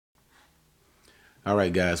All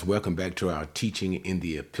right, guys, welcome back to our teaching in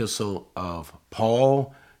the epistle of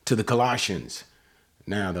Paul to the Colossians.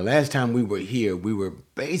 Now, the last time we were here, we were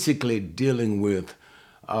basically dealing with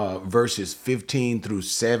verses 15 through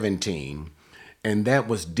 17, and that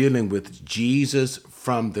was dealing with Jesus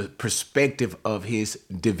from the perspective of his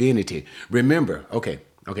divinity. Remember, okay.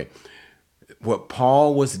 What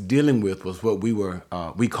Paul was dealing with was what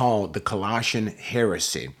we call the Colossian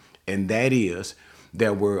heresy, and that is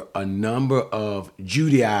there were a number of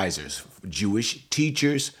Judaizers, Jewish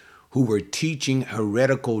teachers, who were teaching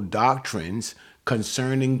heretical doctrines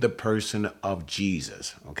concerning the person of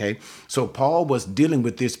Jesus. Okay, so Paul was dealing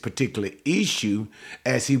with this particular issue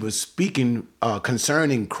as he was speaking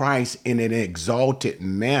concerning Christ in an exalted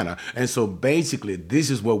manner. And so basically, this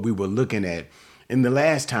is what we were looking at in the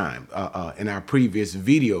last time, in our previous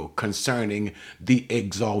video concerning the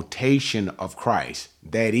exaltation of Christ,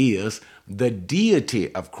 that is, the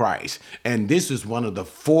deity of Christ. And this is one of the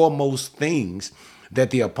foremost things that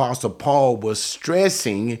the Apostle Paul was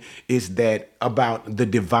stressing, is that about the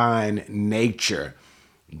divine nature.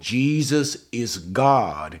 Jesus is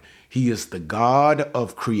God. He is the God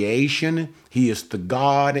of creation. He is the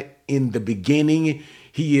God in the beginning.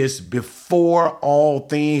 He is before all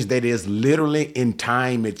things, that is literally in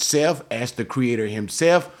time itself as the creator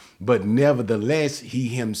himself, but nevertheless, he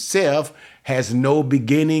himself has no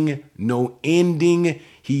beginning, no ending.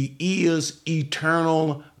 He is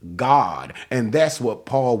eternal God. And that's what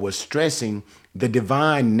Paul was stressing, the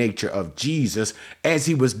divine nature of Jesus, as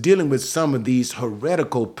he was dealing with some of these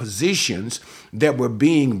heretical positions that were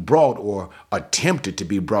being brought or attempted to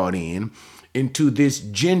be brought into this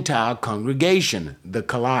Gentile congregation, the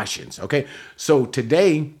Colossians. Okay, so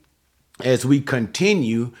today, as we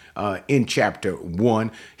continue in chapter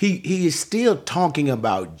 1, he is still talking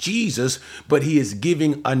about Jesus, but he is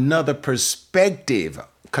giving another perspective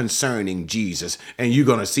concerning Jesus. And you're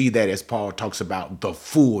going to see that as Paul talks about the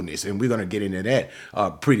fullness, and we're going to get into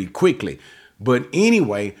that pretty quickly. But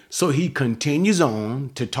anyway, so he continues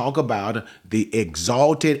on to talk about the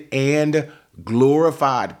exalted and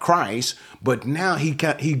glorified Christ, but now he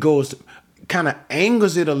goes kind of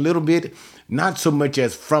angles it a little bit, not so much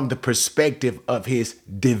as from the perspective of his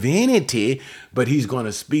divinity, but he's going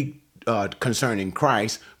to speak concerning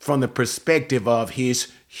Christ from the perspective of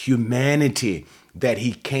his humanity, that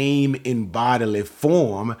he came in bodily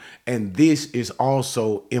form. And this is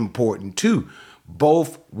also important too.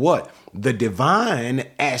 Both what? The divine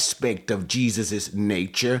aspect of Jesus's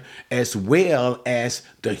nature, as well as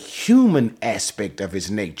the human aspect of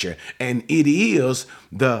his nature. And it is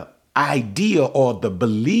the idea or the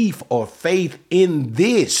belief or faith in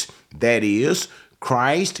this, that is,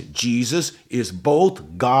 Christ Jesus is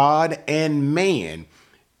both God and man,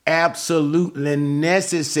 absolutely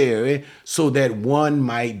necessary so that one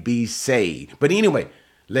might be saved. But anyway,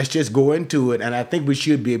 let's just go into it, and I think we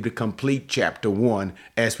should be able to complete chapter 1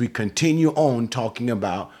 as we continue on talking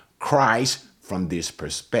about Christ from this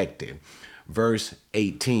perspective. Verse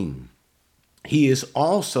 18, he is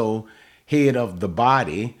also head of the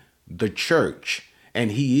body, the church,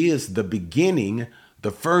 and he is the beginning,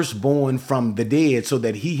 the firstborn from the dead, so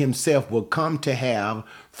that he himself will come to have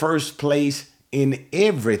first place in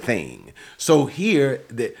everything. So here,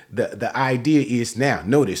 the idea is, now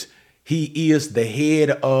notice, he is the head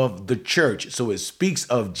of the church. So it speaks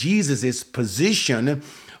of Jesus's position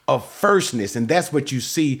of firstness. And that's what you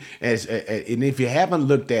see as, and if you haven't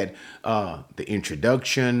looked at the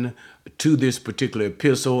introduction to this particular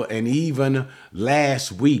epistle, and even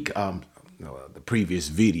last week, the previous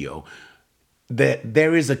video, that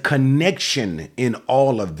there is a connection in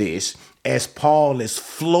all of this as Paul is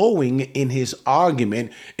flowing in his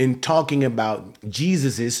argument in talking about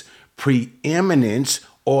Jesus's preeminence,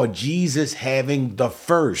 or Jesus having the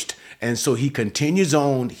first. And so he continues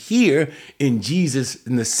on here in Jesus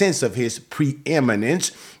in the sense of his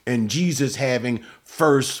preeminence, and Jesus having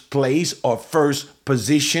first place or first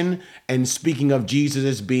position, and speaking of Jesus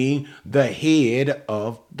as being the head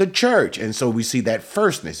of the church. And so we see that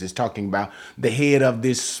firstness is talking about the head of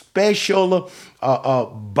this special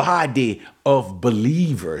body of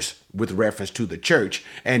believers with reference to the church.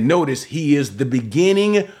 And notice he is the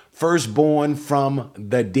beginning, firstborn from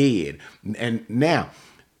the dead. And now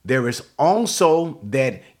there is also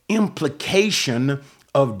that implication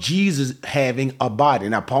of Jesus having a body.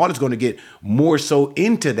 Now, Paul is going to get more so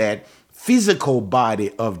into that physical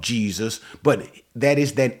body of Jesus, but that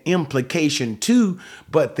is that implication too.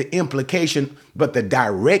 But the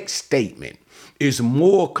direct statement is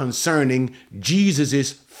more concerning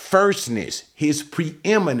Jesus's firstness, his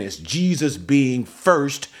preeminence, Jesus being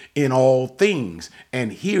first in all things.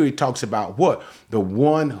 And here it talks about what? The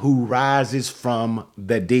one who rises from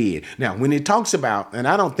the dead. Now, when it talks about, and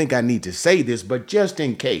I don't think I need to say this, but just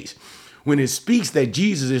in case, when it speaks that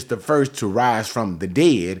Jesus is the first to rise from the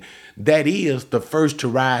dead, that is the first to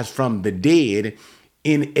rise from the dead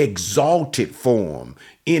in exalted form,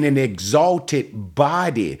 in an exalted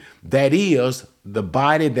body. That is the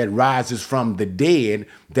body that rises from the dead,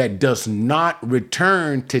 that does not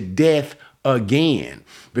return to death again.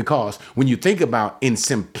 Because when you think about in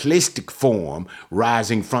simplistic form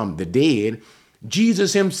rising from the dead,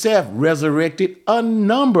 Jesus himself resurrected a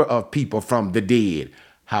number of people from the dead.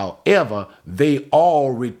 However, they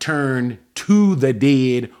all returned to the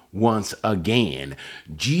dead once again.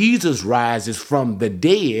 Jesus rises from the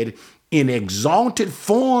dead in exalted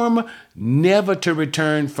form, never to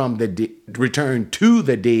return return to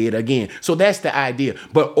the dead again. So that's the idea.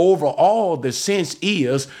 But overall, the sense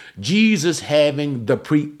is Jesus having the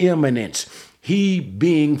preeminence, he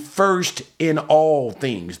being first in all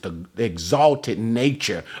things, the exalted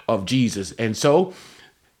nature of Jesus. And so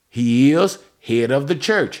he is head of the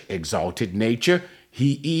church, exalted nature.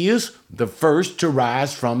 He is the first to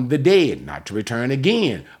rise from the dead, not to return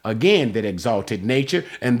again. Again, that exalted nature.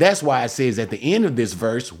 And that's why it says at the end of this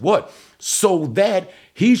verse, what? So that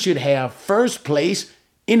he should have first place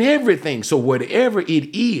in everything. So whatever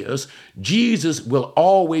it is, Jesus will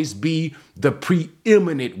always be the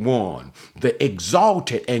preeminent one, the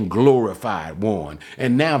exalted and glorified one.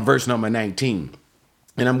 And now verse number 19.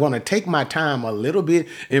 And I'm going to take my time a little bit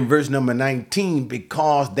in verse number 19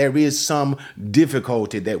 because there is some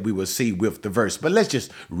difficulty that we will see with the verse. But let's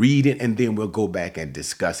just read it and then we'll go back and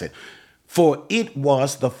discuss it. For it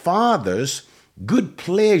was the Father's good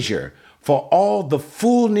pleasure for all the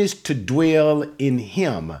fullness to dwell in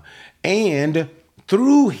him, and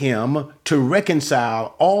through him to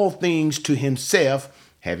reconcile all things to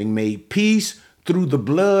himself, having made peace through the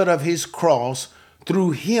blood of his cross.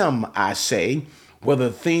 Through him, I say,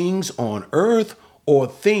 whether things on earth or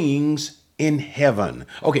things in heaven.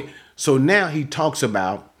 Okay, so now he talks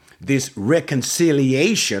about this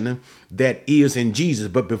reconciliation that is in Jesus.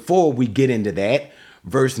 But before we get into that,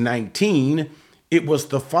 verse 19, it was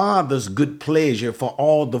the Father's good pleasure for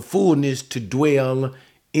all the fullness to dwell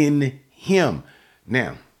in him.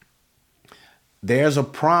 Now, there's a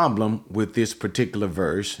problem with this particular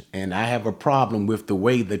verse, and I have a problem with the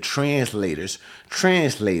way the translators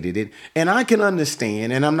translated it. And I can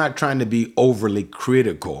understand, and I'm not trying to be overly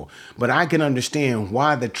critical, but I can understand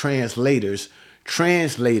why the translators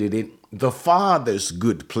translated it the Father's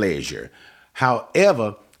good pleasure.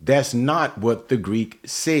 However, that's not what the Greek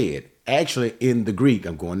said. Actually, in the Greek,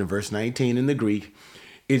 I'm going to verse 19 in the Greek,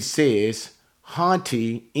 it says,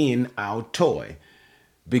 hanti in autoi,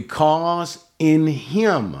 because in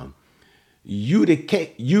him, eudakesein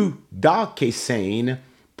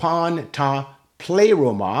pan ta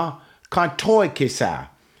pleroma kantoikesa.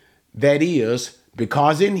 That is,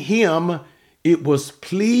 because in him it was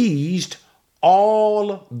pleased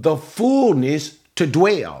all the fullness to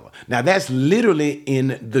dwell. Now that's literally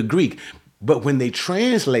in the Greek. But when they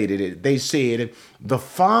translated it, they said the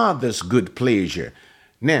Father's good pleasure.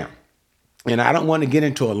 Now, and I don't want to get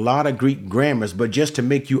into a lot of Greek grammars, but just to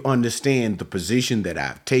make you understand the position that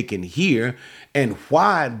I've taken here and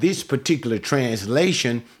why this particular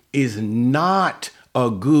translation is not a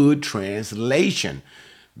good translation.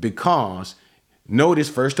 Because notice,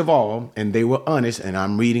 first of all, and they were honest, and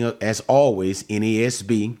I'm reading, as always,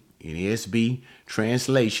 NASB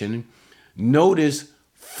translation. Notice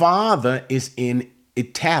Father is in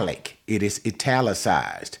italic. It is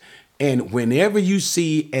italicized. And whenever you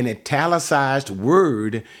see an italicized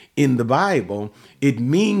word in the Bible, it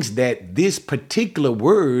means that this particular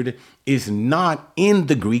word is not in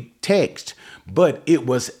the Greek text, but it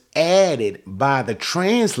was added by the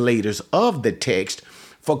translators of the text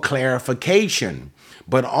for clarification.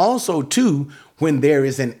 But also, too, when there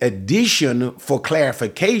is an addition for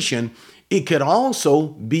clarification, it could also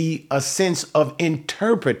be a sense of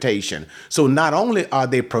interpretation. So not only are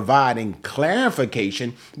they providing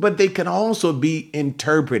clarification, but they can also be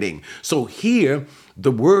interpreting. So here,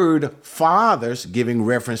 the word fathers, giving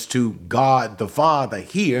reference to God the Father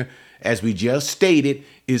here, as we just stated,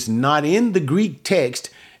 is not in the Greek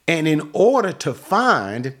text. And in order to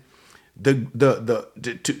find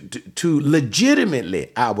to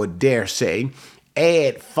legitimately, I would dare say,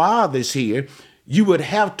 add fathers here, you would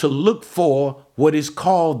have to look for what is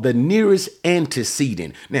called the nearest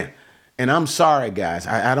antecedent. Now, and I'm sorry, guys,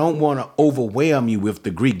 I don't want to overwhelm you with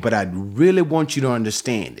the Greek, but I really want you to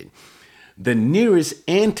understand it. The nearest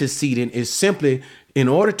antecedent is simply In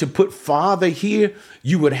order to put Father here,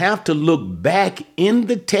 you would have to look back in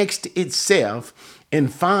the text itself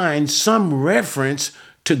and find some reference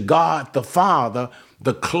to God the Father,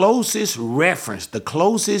 the closest reference, the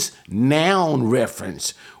closest noun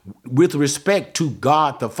reference with respect to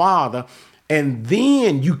God the Father, and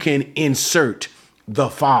then you can insert the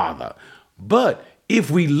Father. But if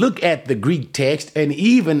we look at the Greek text, and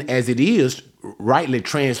even as it is rightly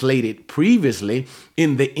translated previously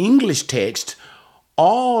in the English text,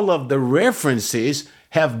 all of the references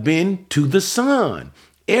have been to the Son.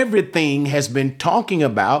 Everything has been talking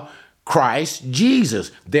about Christ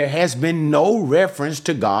Jesus. There has been no reference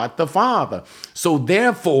to God the Father. So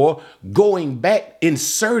therefore, going back,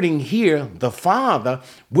 inserting here the Father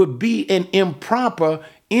would be an improper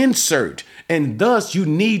insert. And thus you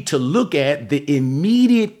need to look at the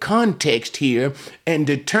immediate context here and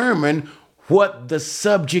determine what the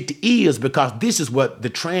subject is, because this is what the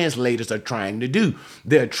translators are trying to do.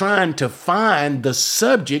 They're trying to find the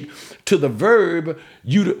subject to the verb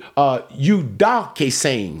eudakesein,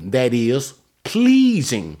 that is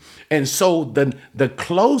pleasing. And so the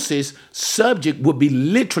closest subject would be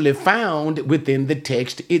literally found within the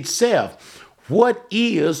text itself. What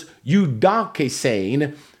is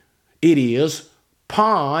eudakesein? It is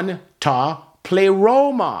pan ta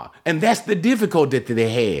pleroma. And that's the difficulty that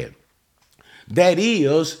they had. That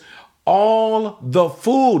is all the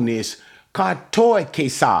fullness,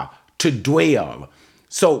 katoikesa, to dwell.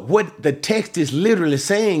 So what the text is literally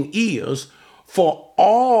saying is, for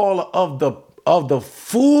all of the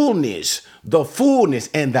fullness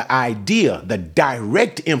and the idea, the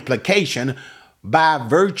direct implication by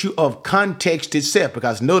virtue of context itself,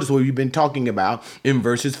 because notice what we've been talking about in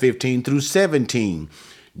verses 15 through 17.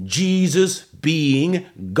 Jesus being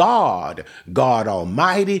God, God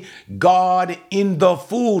Almighty, God in the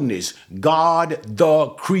fullness, God the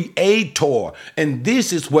Creator. And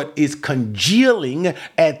this is what is congealing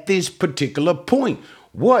at this particular point.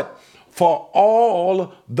 What? For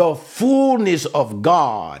all the fullness of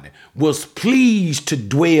God was pleased to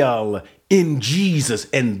dwell in Jesus.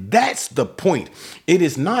 And that's the point. It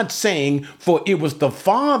is not saying, for it was the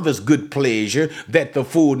Father's good pleasure that the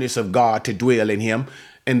fullness of God to dwell in him.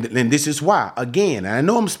 And this is why, again, I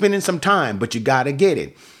know I'm spending some time, but you got to get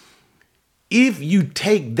it. If you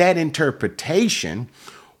take that interpretation,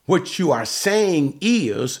 what you are saying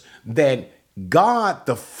is that God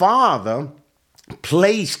the Father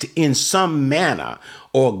placed in some manner,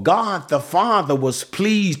 or God the Father was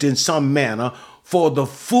pleased in some manner for the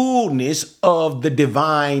fullness of the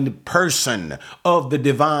divine person, of the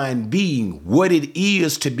divine being, what it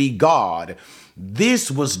is to be God. This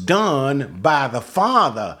was done by the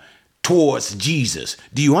Father towards Jesus.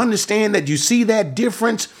 Do you understand that? You see that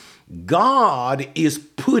difference? God is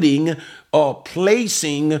putting or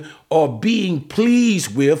placing or being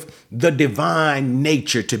pleased with the divine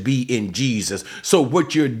nature to be in Jesus. So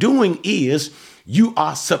what you're doing is you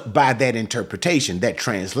are by that interpretation, that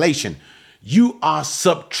translation, you are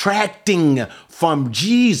subtracting from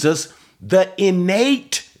Jesus the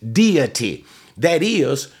innate deity. That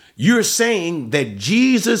is, you're saying that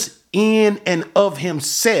Jesus in and of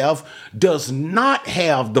himself does not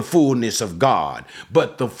have the fullness of God,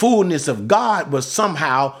 but the fullness of God was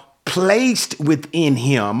somehow placed within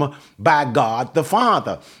him by God the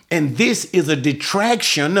Father. And this is a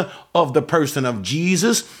detraction of the person of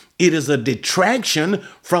Jesus. It is a detraction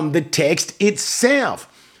from the text itself.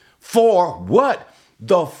 For what?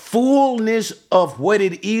 The fullness of what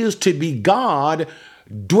it is to be God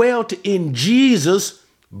dwelt in Jesus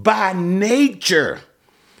by nature.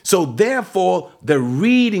 So therefore, the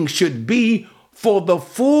reading should be, for the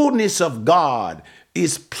fullness of God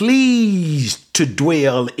is pleased to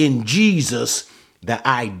dwell in Jesus, the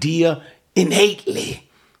idea innately.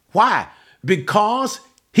 Why? Because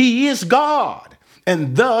he is God.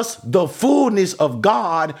 And thus the fullness of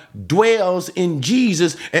God dwells in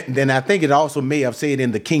Jesus. And then I think it also may have said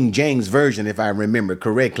in the King James Version, if I remember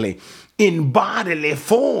correctly, in bodily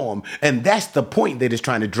form. And that's the point that it's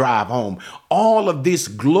trying to drive home. All of this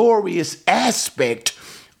glorious aspect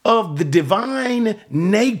of the divine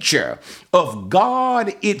nature of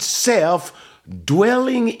God itself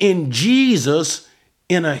dwelling in Jesus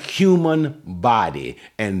in a human body.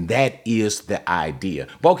 And that is the idea.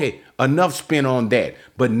 Okay, enough spin on that.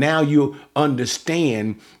 But now you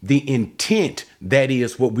understand the intent. That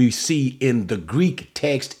is what we see in the Greek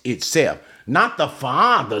text itself. Not the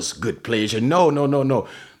Father's good pleasure. No.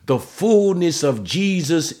 The fullness of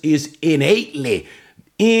Jesus is innately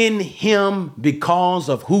in him because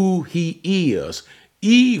of who he is.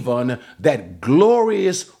 Even that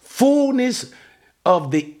glorious fullness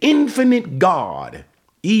of the infinite God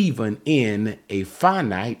even in a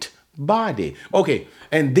finite body. Okay,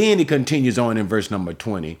 and then it continues on in verse number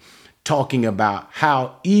 20, talking about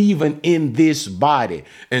how even in this body.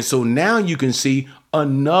 And so now you can see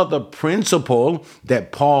another principle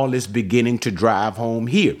that Paul is beginning to drive home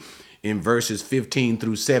here. In verses 15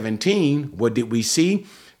 through 17, what did we see?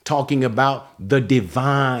 Talking about the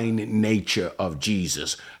divine nature of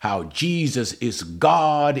Jesus, how Jesus is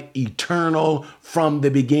God, eternal, from the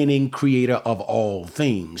beginning, creator of all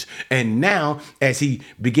things. And now, as he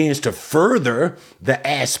begins to further the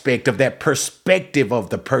aspect of that perspective of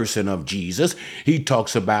the person of Jesus, he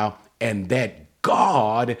talks about, and that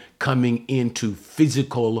God coming into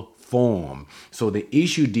physical form. So the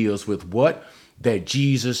issue deals with what? That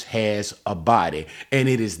Jesus has a body. And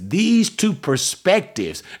it is these two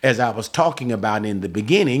perspectives, as I was talking about in the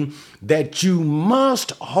beginning, that you must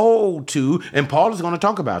hold to. And Paul is going to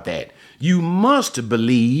talk about that. You must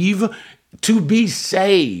believe to be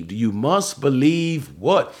saved. You must believe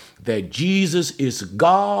what? That Jesus is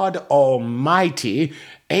God Almighty.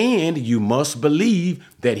 And you must believe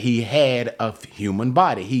that he had a human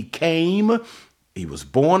body. He was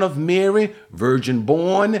born of Mary, virgin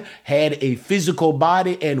born, had a physical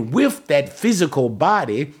body, and with that physical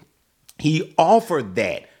body, he offered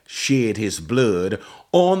that, shed his blood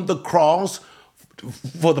on the cross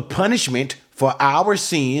for the punishment for our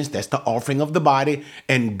sins. That's the offering of the body.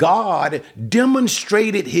 And God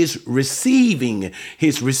demonstrated his receiving.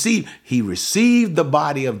 He received the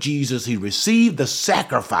body of Jesus. He received the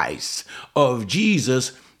sacrifice of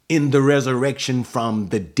Jesus in the resurrection from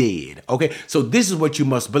the dead. Okay, so this is what you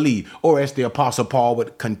must believe. Or as the Apostle Paul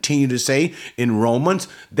would continue to say in Romans,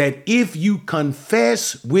 that if you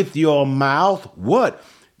confess with your mouth what?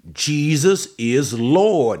 Jesus is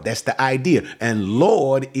Lord. That's the idea. And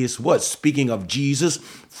Lord is what? Speaking of Jesus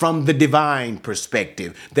from the divine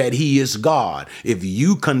perspective, that he is God. If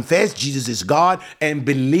you confess Jesus is God and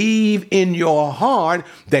believe in your heart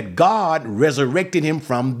that God resurrected him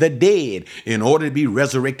from the dead, in order to be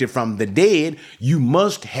resurrected from the dead, you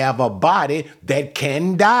must have a body that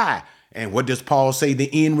can die. And what does Paul say the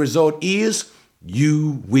end result is?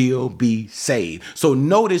 You will be saved. So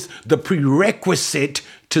notice the prerequisite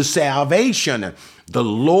to salvation: the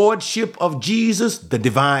lordship of Jesus, the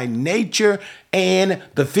divine nature, and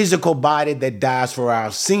the physical body that dies for our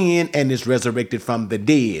sin and is resurrected from the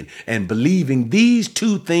dead. And believing these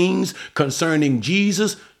two things concerning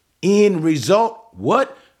Jesus, end result,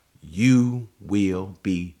 what? You will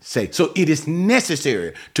be saved. So it is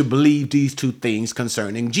necessary to believe these two things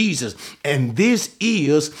concerning Jesus. And this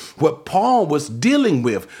is what Paul was dealing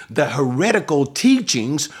with, the heretical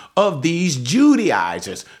teachings of these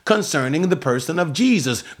Judaizers concerning the person of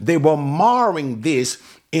Jesus. They were marring this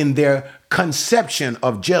in their conception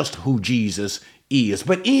of just who Jesus is.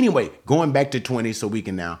 But anyway, going back to 20 so we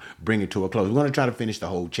can now bring it to a close. We're going to try to finish the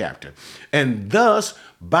whole chapter. And thus,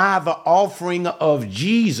 by the offering of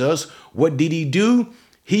Jesus, what did he do?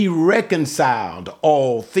 He reconciled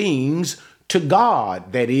all things to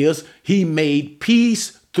God. That is, he made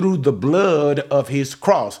peace through the blood of his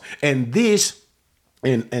cross. And this,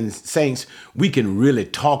 and saints, we can really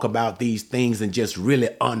talk about these things and just really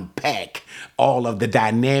unpack all of the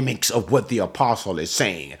dynamics of what the apostle is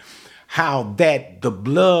saying. How that the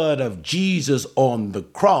blood of Jesus on the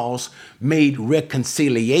cross made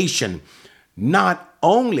reconciliation. Not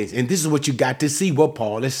only, and this is what you got to see what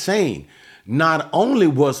Paul is saying, not only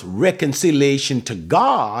was reconciliation to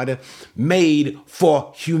God made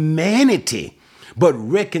for humanity, but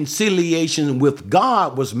reconciliation with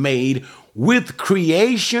God was made with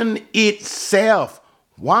creation itself.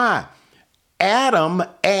 Why? Adam,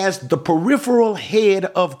 as the peripheral head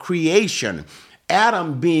of creation,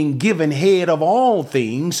 Adam being given head of all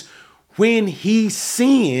things, when he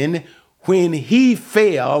sinned, when he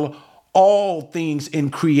fell, all things in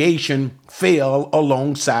creation fell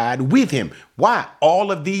alongside with him. Why?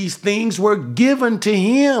 All of these things were given to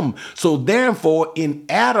him. So therefore, in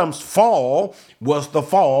Adam's fall was the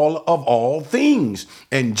fall of all things.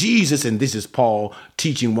 And Jesus, and this is Paul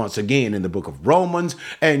teaching once again in the book of Romans,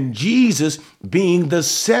 and Jesus being the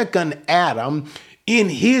second Adam, in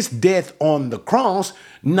his death on the cross,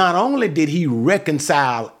 not only did he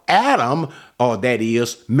reconcile Adam, or that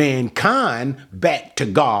is mankind, back to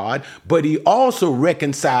God, but he also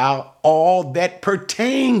reconciled all that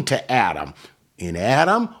pertained to Adam. In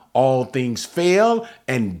Adam, all things fell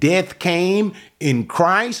and death came. In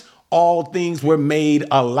Christ, all things were made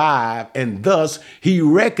alive. And thus he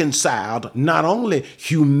reconciled not only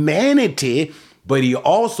humanity, but he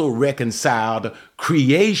also reconciled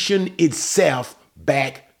creation itself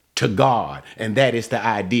back to God. And that is the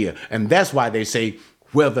idea. And that's why they say,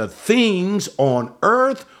 whether things on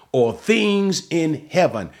earth or things in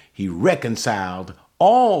heaven. He reconciled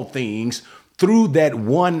all things through that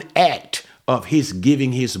one act of his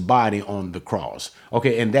giving his body on the cross.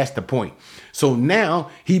 Okay, and that's the point. So now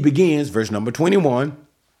he begins, verse number 21,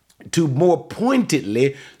 to more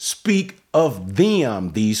pointedly speak of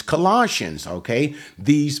them, these Colossians, okay?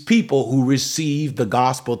 These people who received the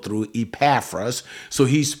gospel through Epaphras. So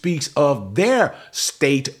he speaks of their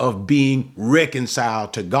state of being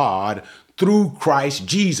reconciled to God through Christ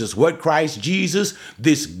Jesus. What Christ Jesus?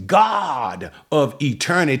 This God of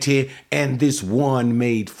eternity and this one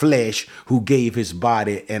made flesh who gave his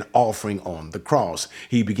body an offering on the cross.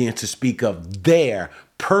 He begins to speak of their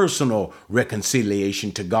personal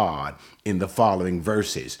reconciliation to God in the following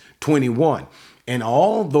verses. 21. And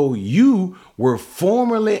although you were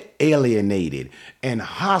formerly alienated and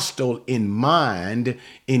hostile in mind,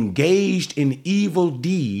 engaged in evil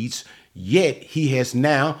deeds, yet he has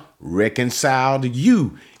now reconciled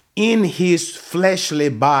you in his fleshly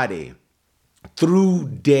body through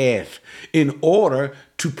death, in order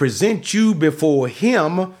to present you before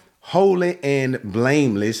him holy and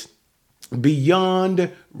blameless, beyond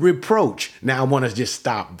reproach. Now I want to just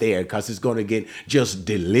stop there because it's going to get just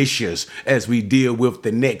delicious as we deal with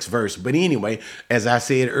the next verse. But anyway, as I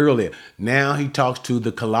said earlier, now he talks to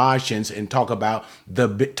the Colossians and talks about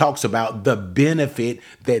the benefit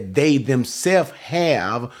that they themselves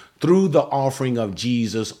have through the offering of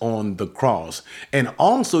Jesus on the cross. And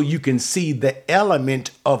also you can see the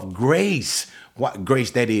element of grace. What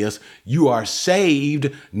grace that is? You are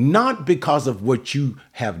saved not because of what you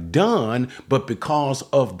have done, but because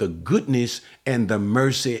of the goodness and the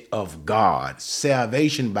mercy of God.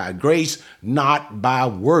 Salvation by grace, not by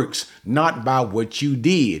works, not by what you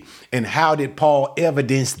did. And how did Paul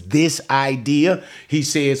evidence this idea? He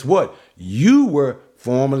says what? You were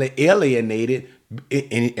formerly alienated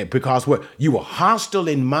because what? You were hostile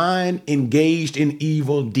in mind, engaged in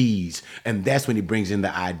evil deeds. And that's when he brings in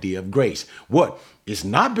the idea of grace. What? It's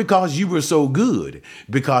not because you were so good,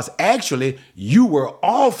 because actually you were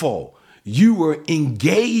awful. You were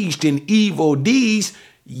engaged in evil deeds,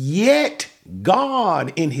 yet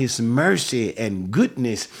God in his mercy and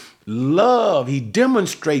goodness, love, he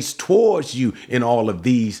demonstrates towards you in all of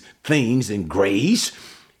these things in grace.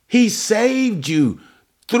 He saved you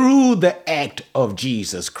through the act of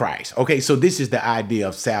Jesus Christ. Okay, so this is the idea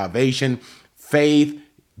of salvation, faith,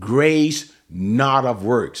 grace, not of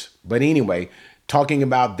works. But anyway, talking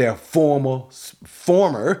about their former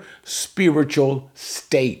spiritual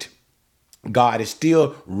state. God has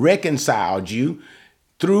still reconciled you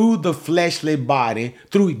through the fleshly body,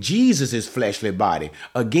 through Jesus's fleshly body.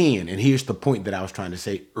 Again, and here's the point that I was trying to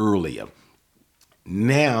say earlier.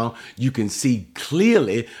 Now you can see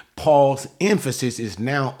clearly Paul's emphasis is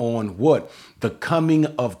now on what? The coming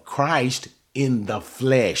of Christ in the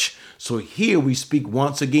flesh. So here we speak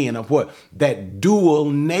once again of what? That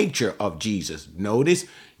dual nature of Jesus. Notice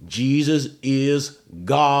Jesus is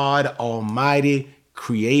God Almighty,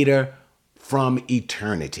 creator from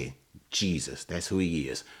eternity. Jesus, that's who he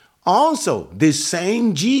is. Also, this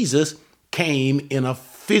same Jesus came in a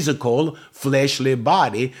physical fleshly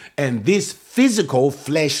body, and this physical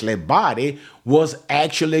fleshly body was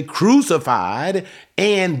actually crucified,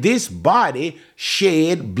 and this body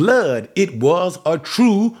shed blood. It was a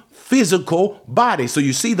true physical body. So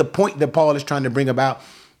you see the point that Paul is trying to bring about,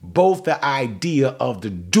 both the idea of the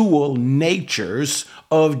dual natures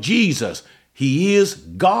of Jesus. He is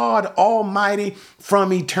God Almighty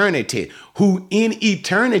from eternity, who in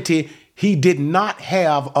eternity he did not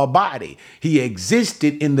have a body. He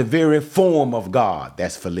existed in the very form of God.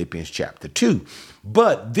 That's Philippians chapter 2.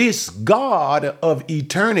 But this God of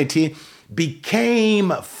eternity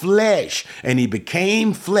became flesh, and he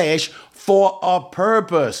became flesh for a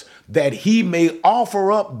purpose, that he may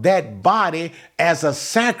offer up that body as a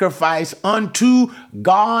sacrifice unto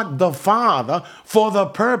God the Father for the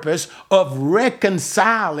purpose of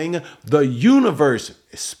reconciling the universe,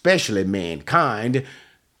 especially mankind,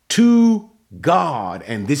 to God.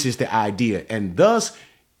 And this is the idea. And thus,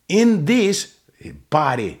 in this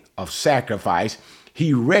body of sacrifice,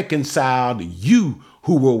 he reconciled you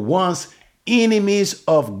who were once enemies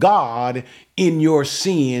of God in your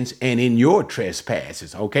sins and in your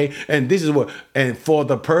trespasses. Okay. And this is what, and for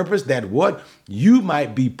the purpose that what? You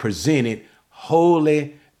might be presented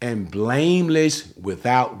holy and blameless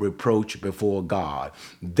without reproach before God.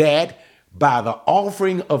 That by the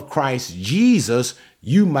offering of Christ Jesus,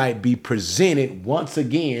 you might be presented once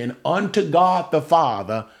again unto God the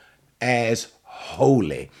Father as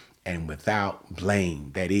holy and without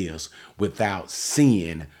blame. That is, without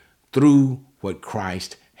sin, through what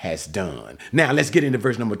Christ has done. Now let's get into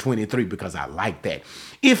verse number 23 because I like that.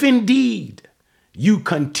 If indeed you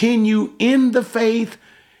continue in the faith,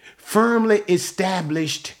 firmly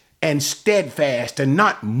established and steadfast, and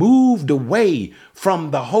not moved away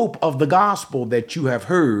from the hope of the gospel that you have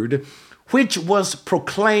heard, which was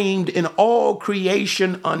proclaimed in all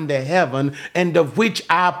creation under heaven, and of which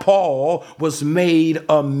I, Paul, was made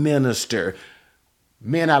a minister.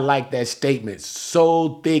 Man, I like that statement.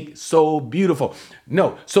 So thick, so beautiful.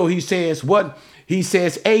 No, so he says what? He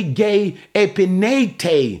says, ege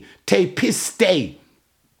epinete te piste.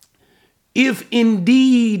 If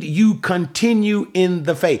indeed you continue in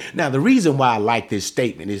the faith. Now, the reason why I like this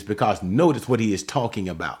statement is because notice what he is talking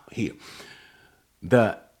about here.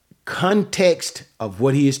 The context of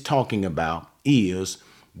what he is talking about is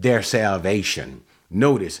their salvation.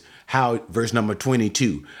 Notice how, verse number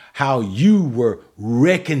 22, how you were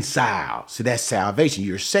reconciled. So that's salvation.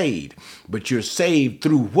 You're saved, but you're saved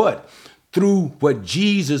through what? Through what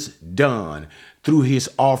Jesus done, through his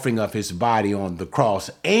offering of his body on the cross,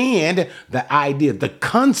 and the idea, the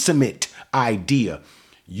consummate idea.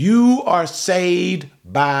 You are saved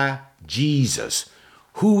by Jesus.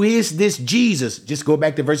 Who is this Jesus? Just go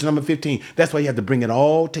back to verse number 15. That's why you have to bring it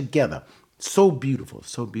all together. So beautiful,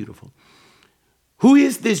 so beautiful. Who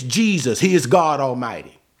is this Jesus? He is God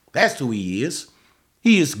Almighty. That's who he is.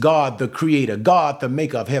 He is God, the creator, God, the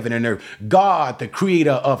maker of heaven and earth, God, the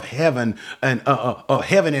creator of heaven and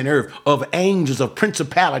earth, of angels, of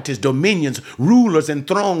principalities, dominions, rulers and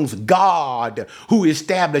thrones, God who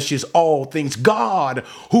establishes all things, God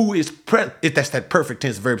who is, that's that perfect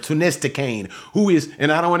tense verb, sunestikain, who is,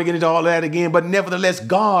 and I don't want to get into all that again, but nevertheless,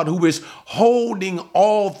 God who is holding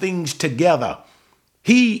all things together.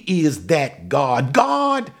 He is that God,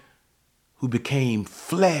 God who became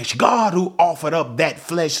flesh, God who offered up that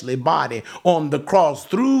fleshly body on the cross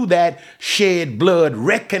through that shed blood,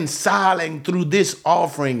 reconciling through this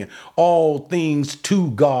offering all things to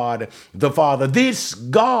God the Father. This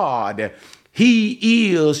God,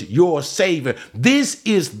 he is your Savior. This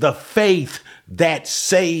is the faith that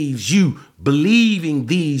saves you, believing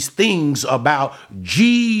these things about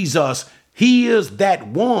Jesus. He is that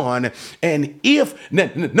one. And if,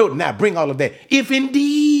 now bring all of that. If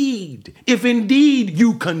indeed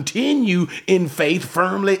you continue in faith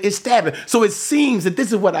firmly established. So it seems that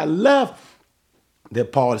this is what I love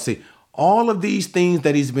that Paul says. All of these things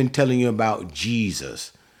that he's been telling you about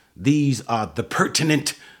Jesus, these are the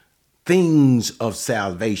pertinent things of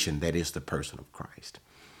salvation. That is the person of Christ.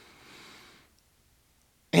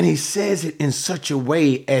 And he says it in such a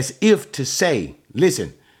way as if to say,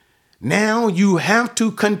 listen, now you have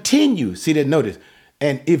to continue. See that, notice.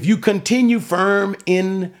 And if you continue firm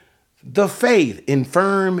in the faith,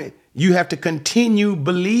 you have to continue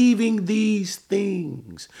believing these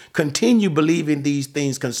things. Continue believing these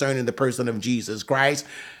things concerning the person of Jesus Christ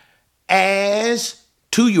as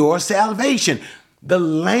to your salvation. The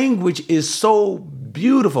language is so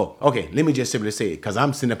beautiful. Okay, let me just simply say it because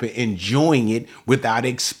I'm sitting up here enjoying it without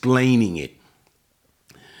explaining it.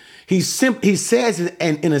 He says it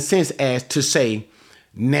in a sense as to say,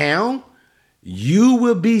 now you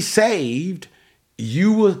will be saved.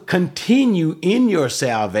 You will continue in your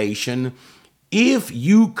salvation if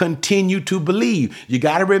you continue to believe. You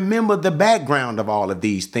got to remember the background of all of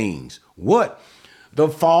these things. What? The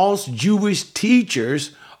false Jewish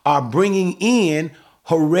teachers are bringing in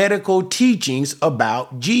heretical teachings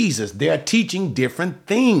about Jesus. They're teaching different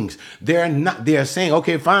things. They're saying,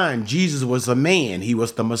 okay, fine, Jesus was a man. He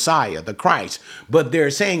was the Messiah, the Christ. But they're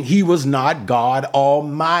saying he was not God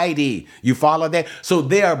Almighty. You follow that? So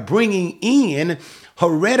they are bringing in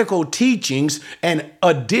heretical teachings and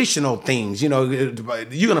additional things. You know, you're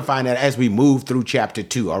going to find that as we move through chapter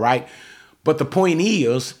 2, all right? But the point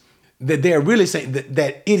is that they're really saying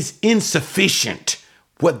that it's insufficient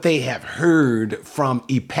what they have heard from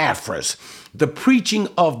Epaphras, the preaching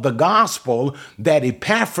of the gospel that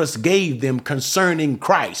Epaphras gave them concerning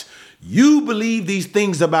Christ. You believe these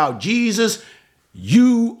things about Jesus,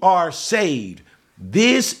 you are saved.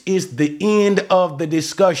 This is the end of the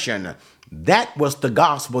discussion. That was the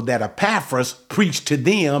gospel that Epaphras preached to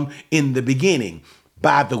them in the beginning,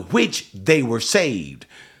 by the which they were saved.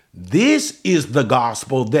 This is the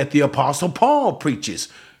gospel that the Apostle Paul preaches.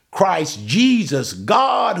 Christ Jesus,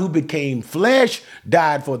 God who became flesh,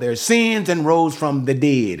 died for their sins and rose from the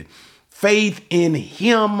dead. Faith in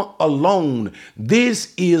him alone.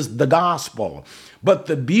 This is the gospel. But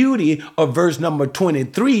the beauty of verse number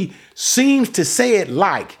 23 seems to say it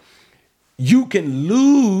like you can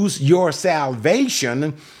lose your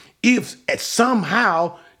salvation if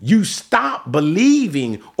somehow you stop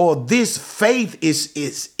believing, or this faith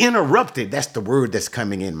is interrupted, that's the word that's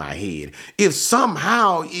coming in my head. If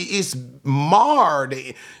somehow it's marred,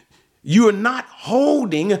 you're not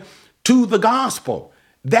holding to the gospel.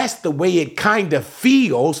 That's the way it kind of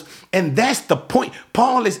feels. And that's the point.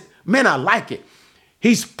 Paul is, man, I like it.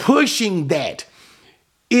 He's pushing that.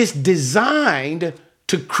 It's designed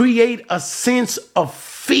to create a sense of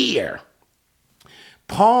fear.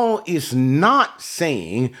 Paul is not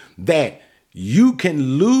saying that you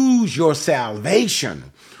can lose your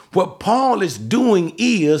salvation. What Paul is doing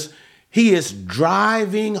is he is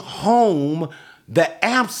driving home the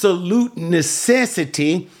absolute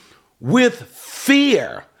necessity with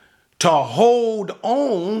fear to hold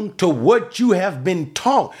on to what you have been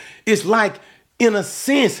taught. It's like, in a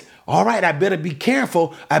sense, all right, I better be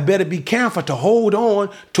careful. I better be careful to hold on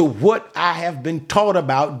to what I have been taught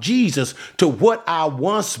about Jesus, to what I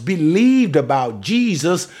once believed about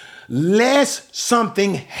Jesus, lest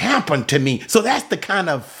something happen to me. So that's the kind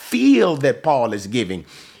of feel that Paul is giving.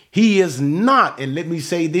 He is not, and let me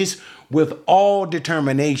say this with all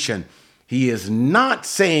determination, he is not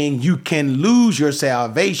saying you can lose your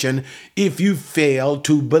salvation if you fail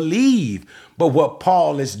to believe. But what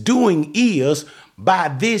Paul is doing is, by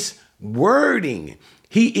this wording,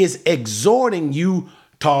 he is exhorting you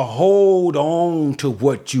to hold on to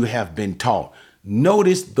what you have been taught.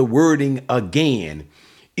 Notice the wording again.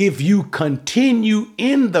 If you continue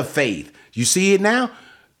in the faith, you see it now?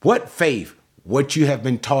 What faith? What you have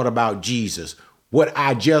been taught about Jesus. What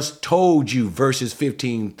I just told you, verses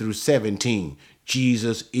 15 through 17.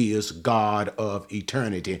 Jesus is God of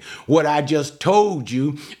eternity. What I just told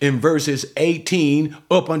you in verses 18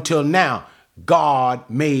 up until now. God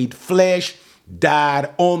made flesh,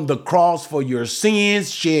 died on the cross for your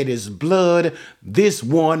sins, shed his blood. This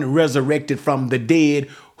one resurrected from the dead,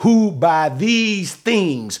 who by these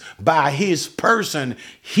things, by his person,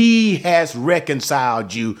 he has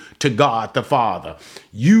reconciled you to God the Father.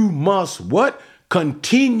 You must what?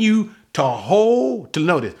 Continue to hold, to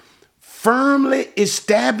notice, firmly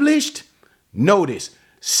established, notice,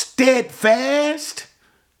 steadfast,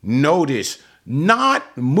 notice,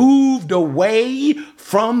 not moved away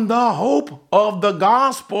from the hope of the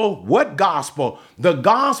gospel. What gospel? The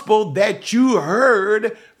gospel that you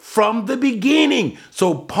heard from the beginning.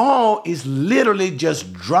 So Paul is literally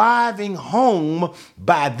just driving home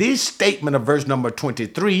by this statement of verse number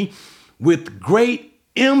 23 with great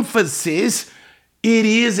emphasis. It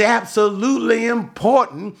is absolutely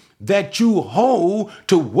important that you hold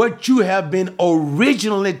to what you have been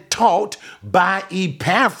originally taught by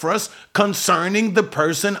Epaphras concerning the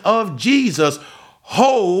person of Jesus.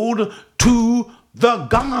 Hold to the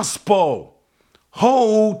gospel.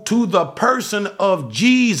 Hold to the person of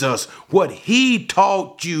Jesus. What he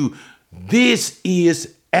taught you, this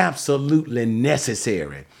is absolutely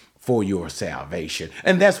necessary for your salvation.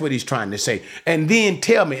 And that's what he's trying to say. And then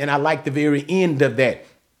tell me, and I like the very end of that,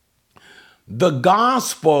 the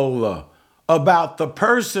gospel about the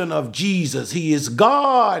person of Jesus. He is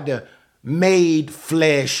God made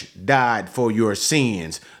flesh, died for your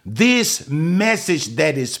sins. This message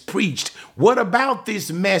that is preached, what about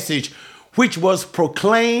this message which was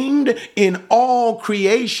proclaimed in all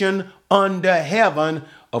creation under heaven,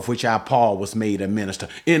 of which I, Paul, was made a minister?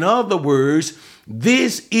 In other words,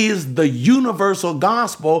 this is the universal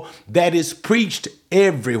gospel that is preached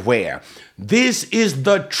everywhere. This is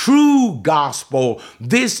the true gospel.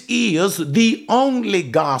 This is the only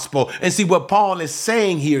gospel. And see, what Paul is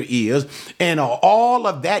saying here is, and all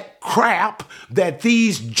of that crap that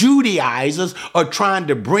these Judaizers are trying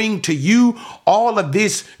to bring to you, all of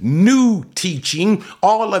this new teaching,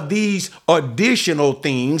 all of these additional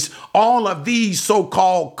things, all of these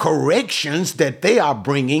so-called corrections that they are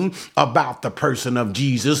bringing about the person of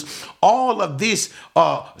Jesus, all of this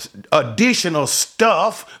additional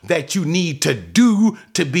stuff that you need to do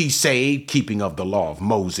to be saved, keeping of the law of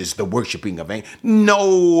Moses, the worshiping of angels.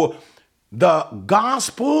 No, the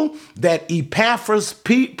gospel that Epaphras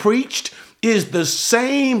preached is the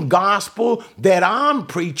same gospel that I'm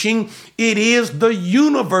preaching. It is the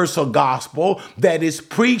universal gospel that is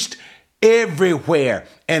preached everywhere,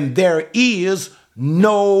 and there is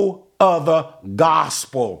no other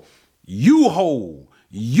gospel. You hold.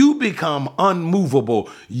 You become unmovable.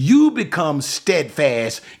 You become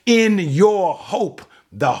steadfast in your hope,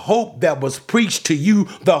 the hope that was preached to you,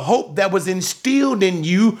 the hope that was instilled in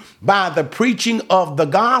you by the preaching of the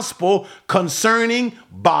gospel concerning,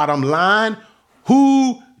 bottom line,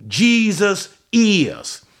 who Jesus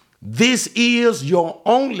is. This is your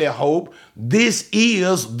only hope. This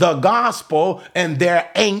is the gospel, and there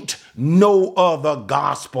ain't no other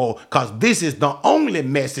gospel, because this is the only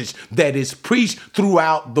message that is preached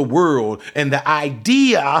throughout the world. And the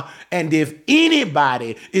idea, and if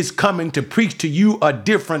anybody is coming to preach to you a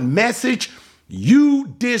different message,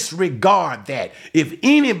 you disregard that. If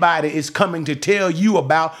anybody is coming to tell you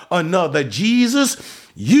about another Jesus,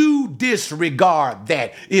 you disregard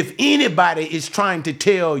that. If anybody is trying to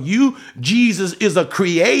tell you Jesus is a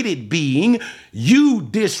created being, you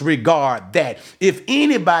disregard that. If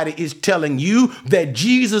anybody is telling you that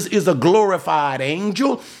Jesus is a glorified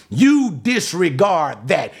angel, you disregard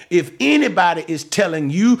that. If anybody is telling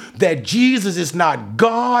you that Jesus is not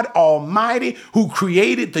God Almighty who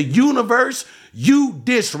created the universe, you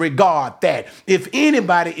disregard that. If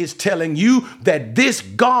anybody is telling you that this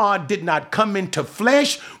God did not come into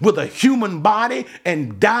flesh with a human body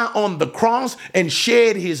and die on the cross and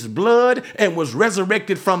shed his blood and was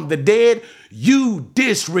resurrected from the dead, you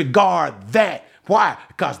disregard that. Why?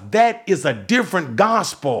 Because that is a different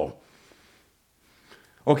gospel.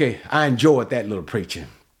 Okay, I enjoyed that little preaching.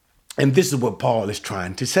 And this is what Paul is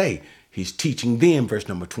trying to say. He's teaching them, verse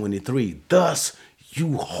number 23, thus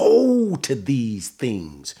you hold to these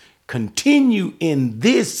things, continue in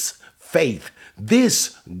this faith,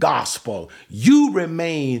 this gospel. You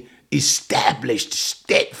remain established,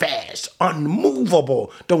 steadfast,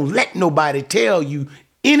 unmovable. Don't let nobody tell you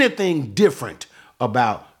anything different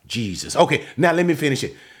about Jesus. Okay, now let me finish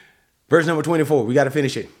it. Verse number 24, we got to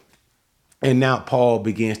finish it. And now Paul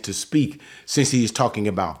begins to speak. Since he is talking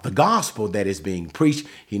about the gospel that is being preached,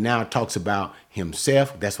 he now talks about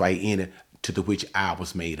himself. That's why he ended, to the which I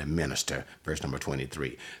was made a minister, verse number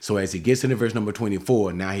 23. So as he gets into verse number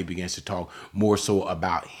 24, now he begins to talk more so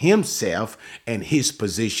about himself and his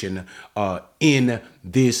position in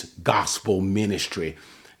this gospel ministry.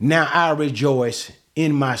 Now I rejoice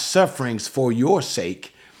in my sufferings for your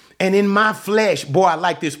sake, and in my flesh, boy, I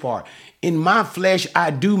like this part. In my flesh, I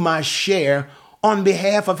do my share on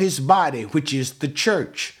behalf of his body, which is the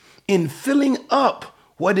church, in filling up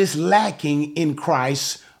what is lacking in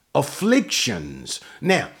Christ's afflictions.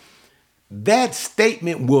 Now, that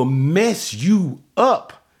statement will mess you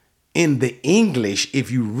up in the English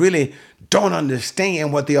if you really don't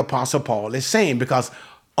understand what the Apostle Paul is saying, because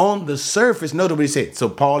on the surface, notice what he said. So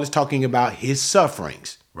Paul is talking about his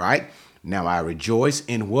sufferings, right? Now I rejoice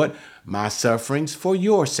in what? My sufferings for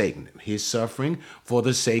your sake, his suffering for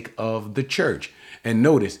the sake of the church. And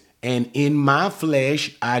notice, and in my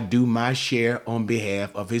flesh, I do my share on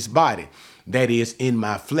behalf of his body. That is, in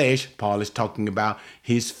my flesh, Paul is talking about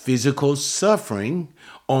his physical suffering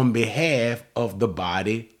on behalf of the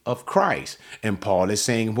body of Christ. And Paul is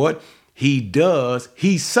saying what?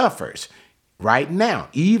 He suffers right now.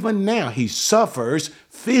 Even now, he suffers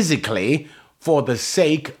physically for the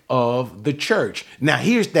sake of the church. Now,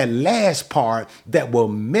 here's that last part that will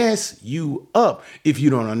mess you up if you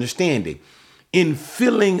don't understand it. In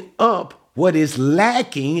filling up what is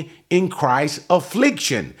lacking in Christ's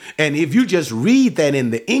affliction. And if you just read that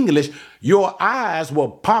in the English, your eyes will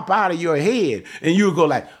pop out of your head and you'll go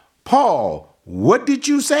like, Paul, what did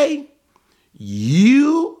you say?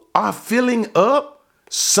 You are filling up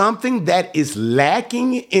something that is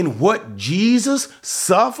lacking in what Jesus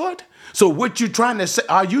suffered? So what you trying to say,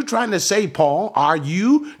 are you trying to say, Paul, are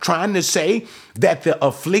you trying to say that the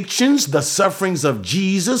afflictions, the sufferings of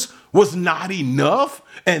Jesus was not enough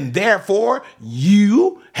and therefore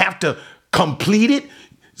you have to complete it?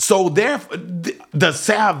 So therefore, the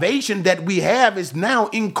salvation that we have is now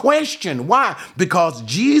in question. Why? Because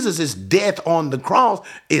Jesus' death on the cross,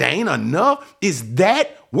 it ain't enough. Is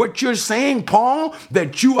that what you're saying, Paul?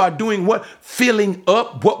 That you are doing what? Filling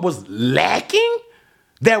up what was lacking?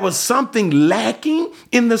 There was something lacking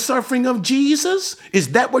in the suffering of Jesus?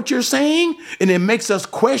 Is that what you're saying? And it makes us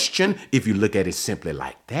question, if you look at it simply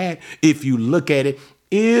like that, if you look at it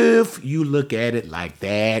like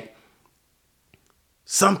that,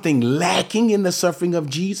 something lacking in the suffering of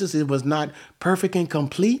Jesus, it was not perfect and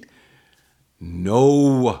complete?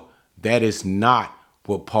 No, that is not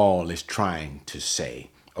what Paul is trying to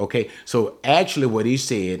say. Okay, so actually what he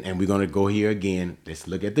said, and we're going to go here again, let's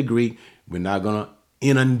look at the Greek. We're not going to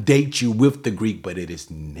inundate you with the Greek, but it is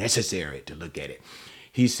necessary to look at it.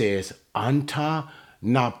 He says, anta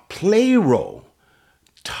na plero,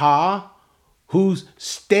 ta who's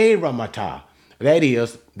steramata. That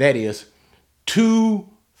is to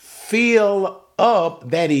fill up,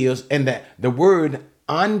 that is, and that the word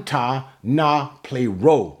anta na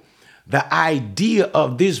plero. The idea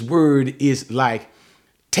of this word is like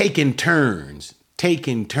taking turns,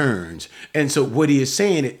 taking turns. And so what he is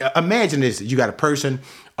saying, imagine this, you got a person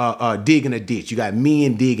digging a ditch. You got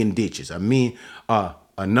men digging ditches. A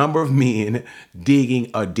number of men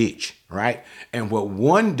digging a ditch, right? And what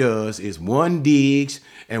one does is one digs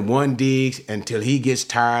until he gets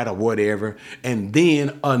tired or whatever. And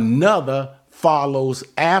then another follows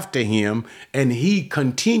after him and he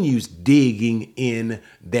continues digging in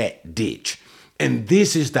that ditch. And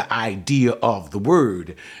this is the idea of the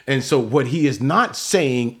word. And so what he is not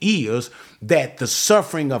saying is that the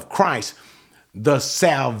suffering of Christ, the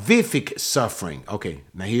salvific suffering. Okay,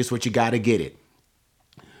 now here's what you got to get it.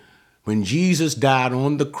 When Jesus died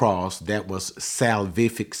on the cross, that was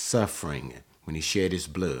salvific suffering when he shed his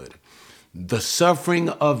blood. The suffering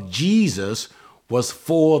of Jesus was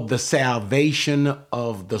for the salvation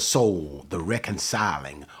of the soul, the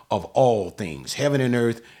reconciling of all things, heaven and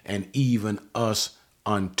earth, and even us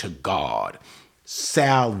unto God.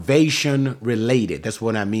 Salvation related. That's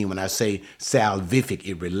what I mean when I say salvific.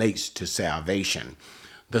 It relates to salvation.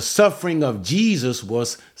 The suffering of Jesus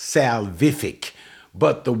was salvific.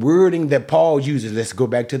 But the wording that Paul uses, let's go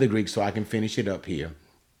back to the Greek so I can finish it up here.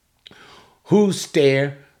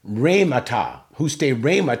 Huste remata,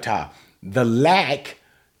 the lack,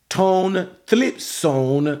 ton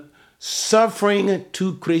thlipson, suffering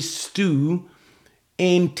to Christu,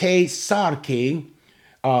 ente sarke,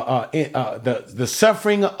 the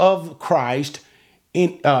suffering of Christ,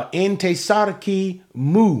 ente sarke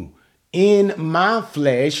mu, in my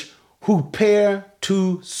flesh, huper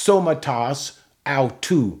to somatos,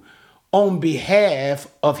 autu, on behalf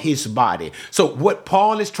of his body. So what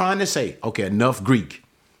Paul is trying to say, okay, enough Greek.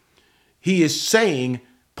 He is saying,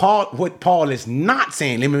 what Paul is not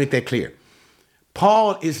saying, let me make that clear.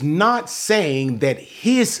 Paul is not saying that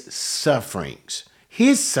his sufferings,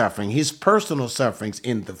 his personal sufferings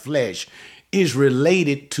in the flesh is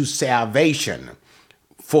related to salvation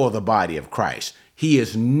for the body of Christ. He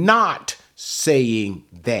is not saying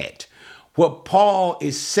that. What Paul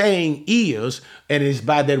is saying is, and it's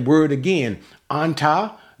by that word again,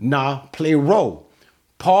 anta na plero.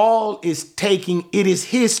 Paul is taking, it is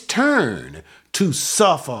his turn to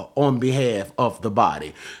suffer on behalf of the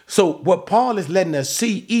body. So what Paul is letting us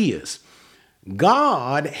see is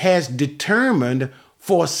God has determined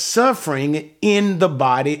for suffering in the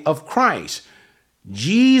body of Christ.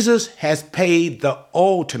 Jesus has paid the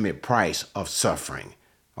ultimate price of suffering.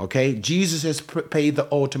 Okay, Jesus has paid the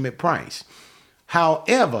ultimate price.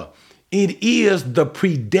 However, it is the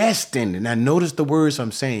predestined, and I notice the words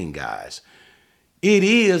I'm saying, guys. It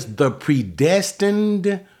is the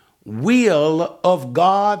predestined will of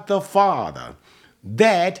God the Father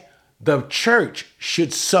that the church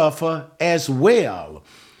should suffer as well.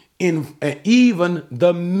 Even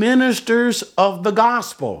the ministers of the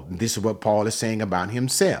gospel, this is what Paul is saying about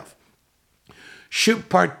himself, should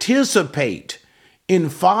participate in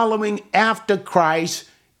following after Christ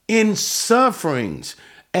in sufferings.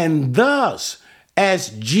 And thus,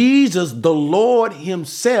 as Jesus, the Lord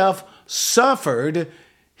himself, suffered,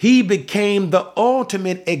 he became the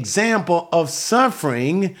ultimate example of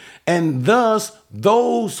suffering. And thus,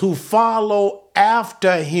 those who follow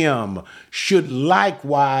after him should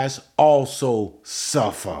likewise also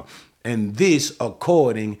suffer. And this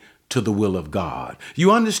according to the will of God.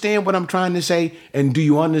 You understand what I'm trying to say? And do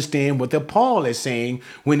you understand what the Paul is saying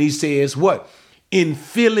when he says what? In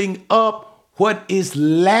filling up what is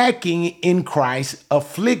lacking in Christ's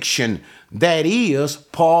affliction. That is,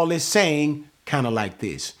 Paul is saying kind of like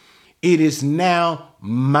this. It is now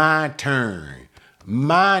my turn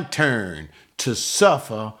to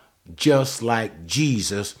suffer just like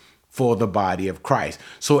Jesus for the body of Christ.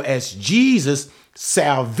 So as Jesus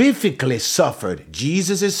salvifically suffered,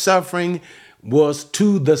 Jesus' suffering was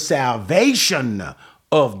to the salvation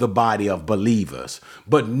of the body of believers.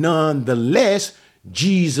 But nonetheless,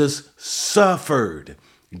 Jesus suffered.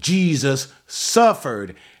 Jesus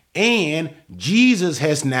suffered. And Jesus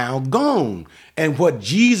has now gone. And what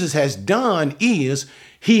Jesus has done is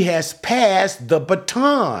he has passed the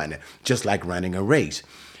baton, just like running a race.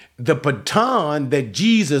 The baton that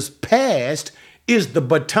Jesus passed is the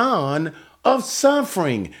baton of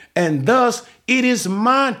suffering. And thus it is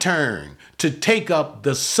my turn to take up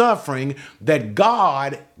the suffering that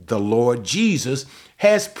God, the Lord Jesus,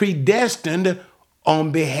 has predestined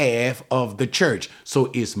on behalf of the church.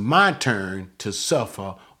 So it's my turn to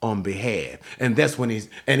suffer on behalf. And that's when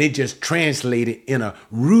it just translated in a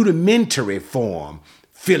rudimentary form,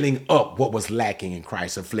 filling up what was lacking in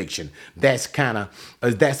Christ's affliction. That's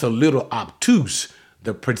a little obtuse.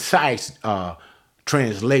 The precise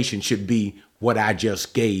translation should be what I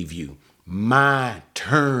just gave you. My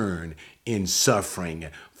turn in suffering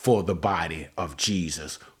for the body of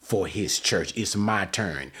Jesus, for his church. It's my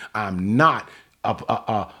turn. I'm not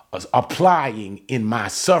applying in my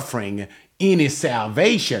suffering any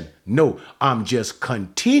salvation. No, I'm just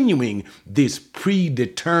continuing this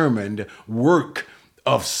predetermined work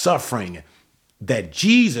of suffering that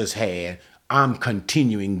Jesus had. I'm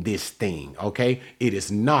continuing this thing, okay? It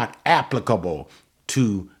is not applicable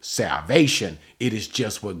to salvation. It is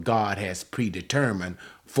just what God has predetermined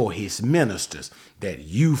for his ministers, that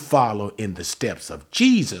you follow in the steps of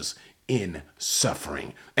Jesus in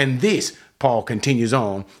suffering. And this, Paul continues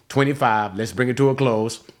on, 25, let's bring it to a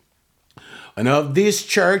close. And of this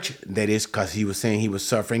church, that is because he was saying he was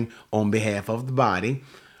suffering on behalf of the body,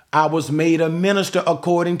 I was made a minister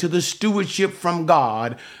according to the stewardship from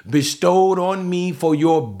God bestowed on me for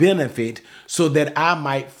your benefit, so that I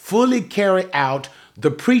might fully carry out the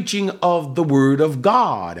preaching of the word of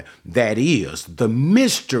God, that is, the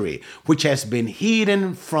mystery which has been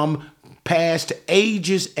hidden from past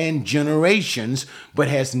ages and generations, but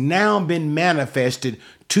has now been manifested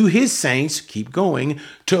to his saints, keep going,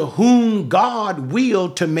 to whom God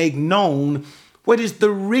willed to make known what is the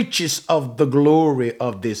riches of the glory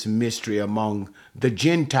of this mystery among the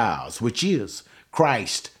Gentiles, which is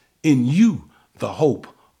Christ in you, the hope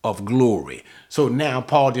of glory. So now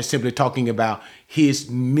Paul just simply talking about his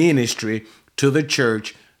ministry to the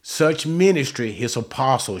church, such ministry, his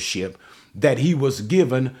apostleship, that he was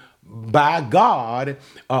given by God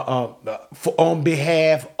on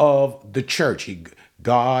behalf of the church.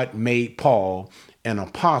 God made Paul an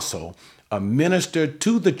apostle, a minister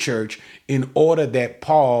to the church, in order that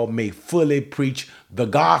Paul may fully preach the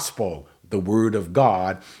gospel, the word of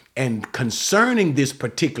God. And concerning this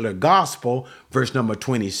particular gospel, verse number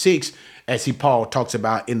 26, as Paul talks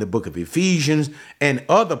about in the book of Ephesians and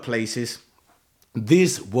other places,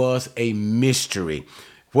 this was a mystery.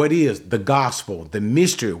 What is the gospel? The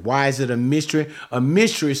mystery. Why is it a mystery? A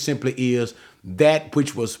mystery simply is that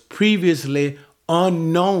which was previously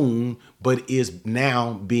unknown, but is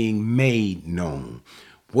now being made known.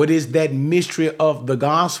 What is that mystery of the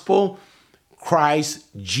gospel? Christ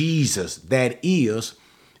Jesus. That is,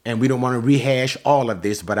 and we don't want to rehash all of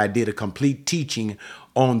this, but I did a complete teaching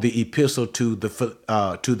on the epistle to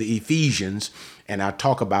the Ephesians, and I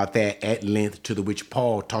talk about that at length, to the which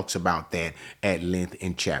Paul talks about that at length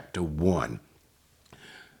in chapter 1.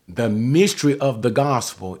 The mystery of the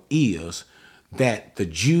gospel is that the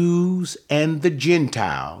Jews and the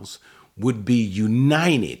Gentiles would be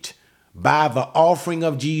united by the offering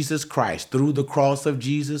of Jesus Christ. Through the cross of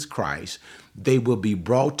Jesus Christ, they will be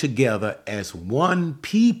brought together as one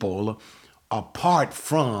people apart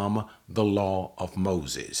from the law of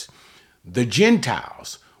Moses. The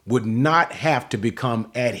Gentiles would not have to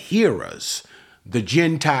become adherers. The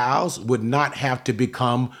Gentiles would not have to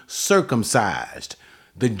become circumcised.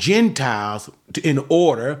 The Gentiles, in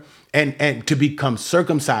order and to become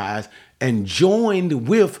circumcised and joined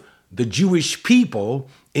with the Jewish people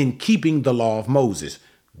in keeping the law of Moses.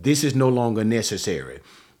 This is no longer necessary.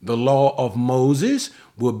 The law of Moses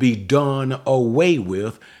will be done away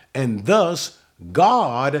with, and thus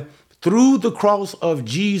God, through the cross of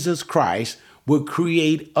Jesus Christ, will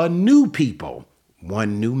create a new people,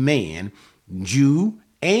 one new man, Jew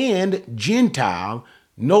and Gentile,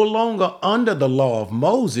 no longer under the law of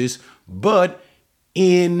Moses, but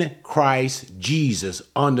in Christ Jesus,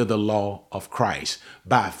 under the law of Christ.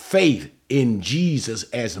 By faith in Jesus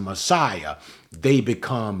as Messiah, they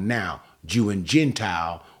become now Jew and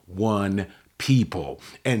Gentile, one people.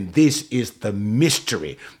 And this is the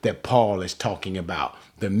mystery that Paul is talking about,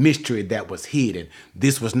 the mystery that was hidden.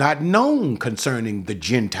 This was not known concerning the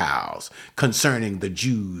Gentiles, concerning the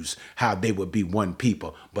Jews, how they would be one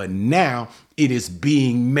people. But now it is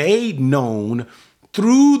being made known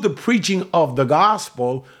through the preaching of the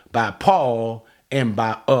gospel by Paul and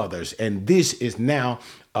by others. And this is now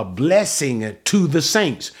a blessing to the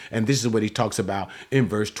saints. And this is what he talks about in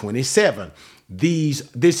verse 27.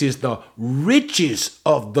 This is the riches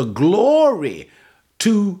of the glory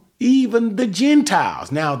to even the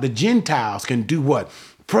Gentiles. Now the Gentiles can do what?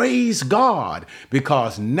 Praise God,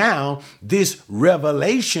 because now this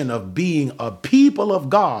revelation of being a people of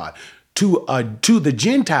God to the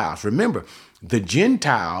Gentiles. Remember, the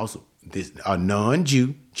Gentiles, a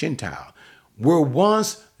non-Jew Gentile, were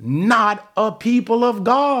once not a people of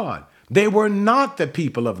God. They were not the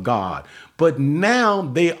people of God. But now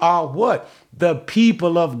they are what? The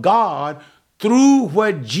people of God through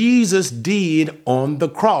what Jesus did on the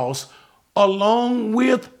cross along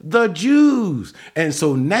with the Jews. And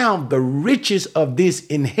so now the riches of this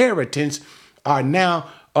inheritance are now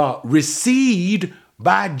received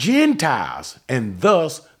by Gentiles, and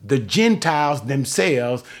thus the Gentiles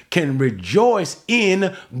themselves can rejoice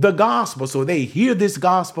in the gospel. So they hear this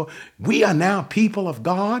gospel. We are now people of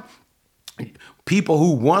God, people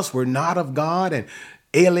who once were not of God and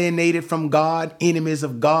alienated from God, enemies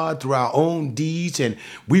of God through our own deeds. And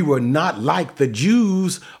we were not like the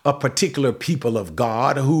Jews, a particular people of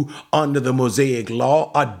God who under the Mosaic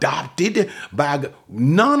law adopted by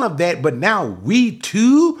none of that. But now we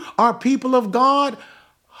too are people of God.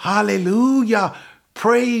 Hallelujah.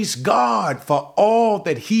 Praise God for all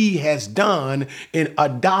that he has done in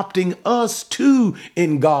adopting us too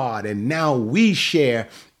in God. And now we share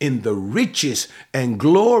in the riches and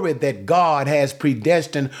glory that God has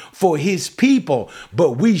predestined for his people.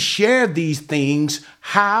 But we share these things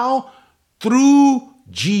how? Through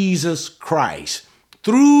Jesus Christ.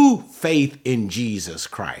 Through faith in Jesus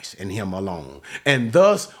Christ and him alone. And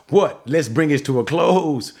thus, what? Let's bring it to a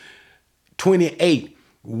close. 28.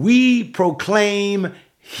 We proclaim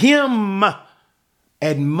him,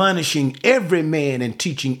 admonishing every man and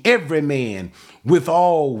teaching every man with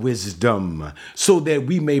all wisdom, so that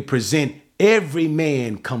we may present every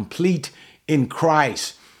man complete in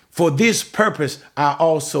Christ. For this purpose I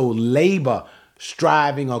also labor,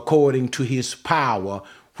 striving according to his power,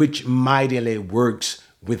 which mightily works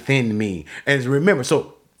within me. And remember,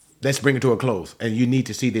 so let's bring it to a close. And you need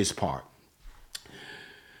to see this part.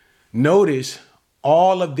 Notice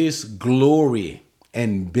all of this glory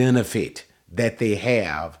and benefit that they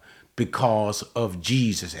have because of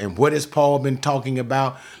Jesus. And what has Paul been talking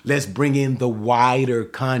about? Let's bring in the wider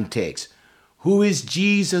context. Who is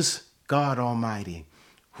Jesus? God Almighty.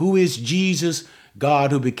 Who is Jesus?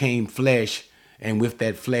 God who became flesh, and with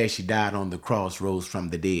that flesh he died on the cross, rose from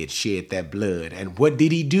the dead, shed that blood. And what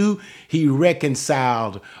did he do? He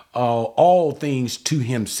reconciled all things to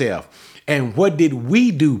himself. And what did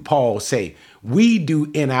we do, Paul say? We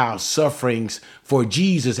do in our sufferings for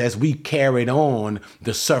Jesus as we carried on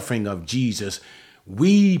the suffering of Jesus.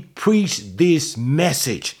 We preach this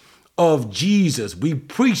message of Jesus. We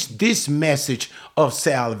preach this message of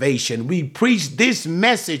salvation. We preach this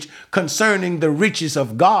message concerning the riches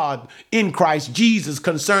of God in Christ Jesus,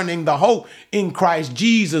 concerning the hope in Christ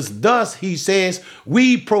Jesus. Thus, he says,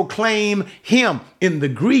 we proclaim him. In the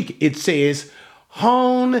Greek, it says,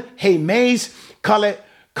 hon hemes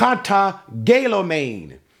kata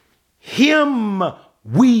galomain. Him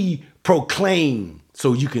we proclaim.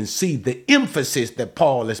 So you can see the emphasis that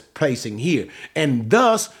Paul is placing here. And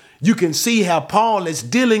thus you can see how Paul is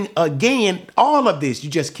dealing again, all of this, you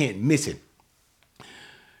just can't miss it.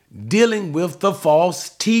 Dealing with the false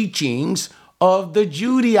teachings of the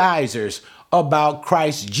Judaizers about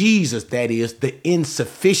Christ Jesus, that is the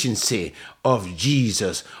insufficiency of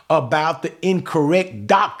Jesus, about the incorrect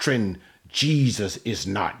doctrine Jesus is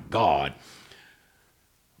not God.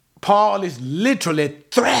 Paul is literally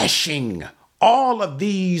thrashing all of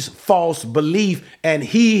these false beliefs, and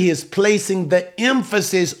he is placing the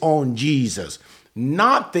emphasis on Jesus,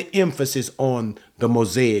 not the emphasis on the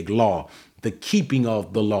Mosaic law, the keeping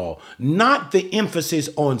of the law, not the emphasis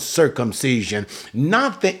on circumcision,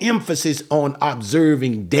 not the emphasis on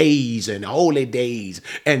observing days and holy days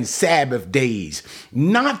and Sabbath days,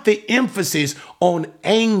 not the emphasis on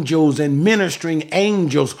angels and ministering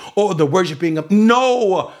angels or the worshiping of,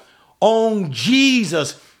 no, on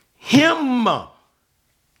Jesus, him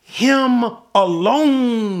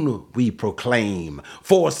alone we proclaim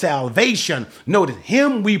for salvation. Notice,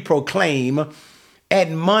 him we proclaim,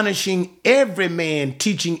 admonishing every man,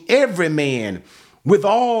 teaching every man with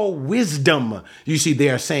all wisdom. You see, they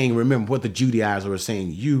are saying, remember what the Judaizers are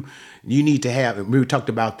saying, you need to have, and we talked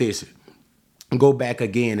about this. Go back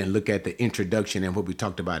again and look at the introduction and what we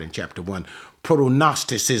talked about in chapter 1.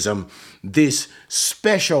 Proto-Gnosticism, this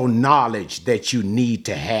special knowledge that you need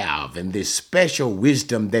to have and this special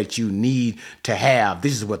wisdom that you need to have.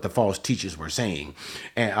 This is what the false teachers were saying.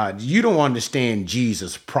 And you don't understand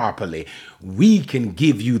Jesus properly. We can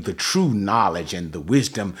give you the true knowledge and the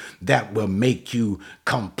wisdom that will make you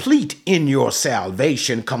complete in your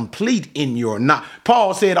salvation, complete in your not.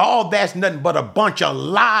 Paul said all that's nothing but a bunch of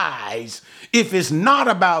lies. If it's not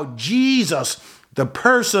about Jesus, the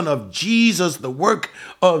person of Jesus, the work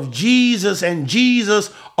of Jesus and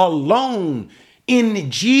Jesus alone.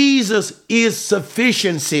 In Jesus is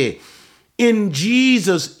sufficiency. In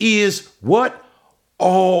Jesus is what?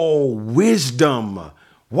 All wisdom.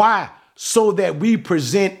 Why? So that we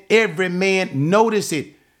present every man, notice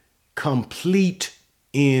it, complete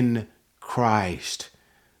in Christ.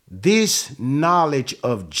 This knowledge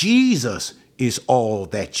of Jesus is all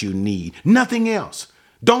that you need. Nothing else.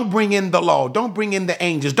 Don't bring in the law. Don't bring in the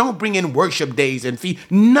angels. Don't bring in worship days and feasts.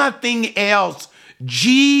 Nothing else.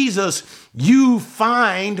 Jesus, you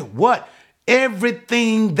find what?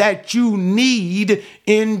 Everything that you need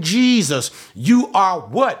in Jesus. You are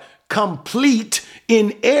what? Complete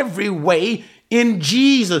in every way in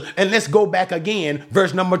Jesus. And let's go back again.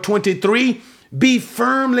 Verse number 23, be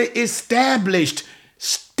firmly established,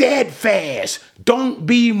 steadfast. Don't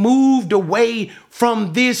be moved away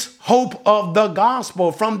from this hope of the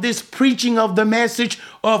gospel, from this preaching of the message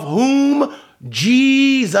of whom?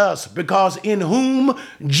 Jesus, because in whom?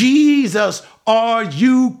 Jesus are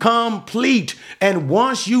you complete. And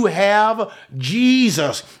once you have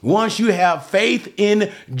Jesus, once you have faith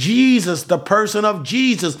in Jesus, the person of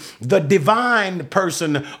Jesus, the divine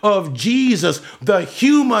person of Jesus, the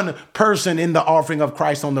human person in the offering of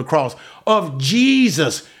Christ on the cross of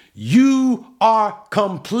Jesus, you are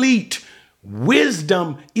complete.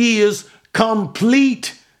 Wisdom is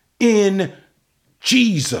complete in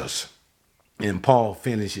Jesus. And Paul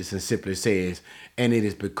finishes and simply says, and it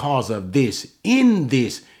is because of this, in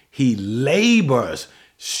this, he labors,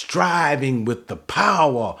 striving with the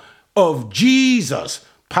power of Jesus,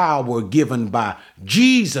 power given by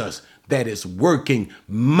Jesus that is working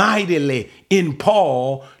mightily in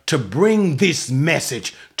Paul to bring this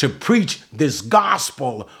message, to preach this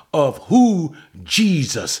gospel of who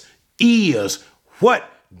Jesus is, what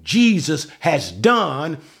Jesus has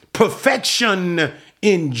done, perfection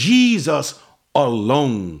in Jesus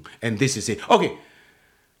alone. And this is it. Okay.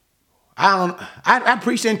 I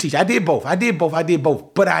preached and teach. I did both.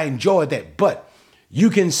 But I enjoyed that. But you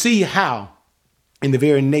can see how in the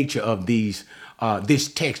very nature of this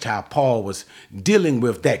text, how Paul was dealing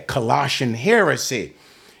with that Colossian heresy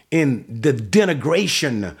in the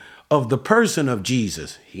denigration of the person of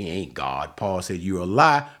Jesus. He ain't God. Paul said, you're a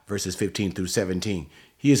lie, verses 15 through 17.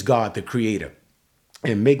 He is God, the creator.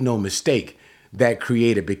 And make no mistake, that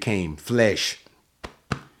creator became flesh.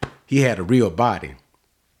 He had a real body.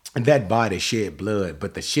 And that body shed blood,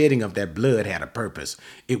 but the shedding of that blood had a purpose.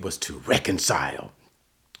 It was to reconcile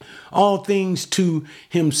all things to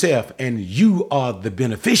himself. And you are the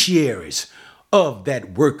beneficiaries of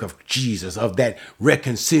that work of Jesus, of that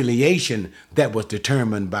reconciliation that was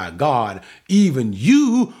determined by God. Even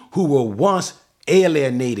you who were once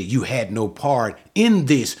alienated, you had no part in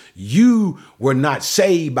this. You were not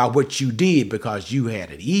saved by what you did because you had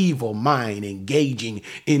an evil mind engaging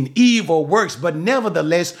in evil works. But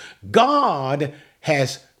nevertheless, God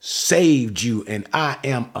has saved you, and I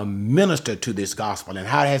am a minister to this gospel. And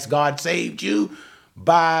how has God saved you?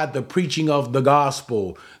 By the preaching of the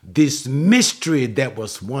gospel. This mystery that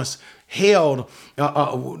was once held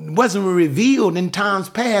wasn't revealed in times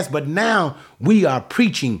past, but now we are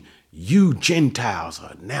preaching. You Gentiles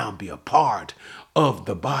are now be a part of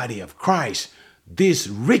the body of Christ. This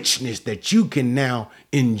richness that you can now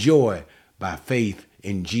enjoy by faith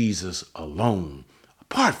in Jesus alone,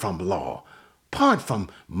 apart from law, apart from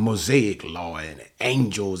Mosaic law and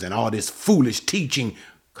angels and all this foolish teaching,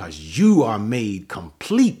 because you are made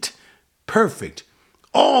complete, perfect,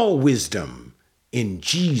 all wisdom in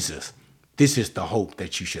Jesus. This is the hope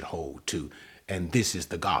that you should hold to. And this is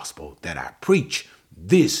the gospel that I preach.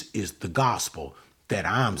 This is the gospel that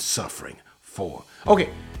I'm suffering for. Okay,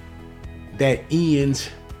 that ends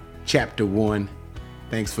chapter 1.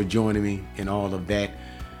 Thanks for joining me in all of that.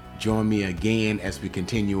 Join me again as we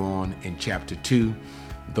continue on in chapter 2,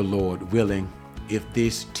 the Lord willing. If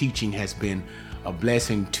this teaching has been a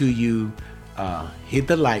blessing to you, hit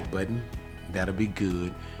the like button. That'll be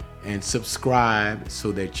good. And subscribe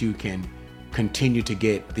so that you can continue to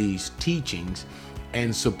get these teachings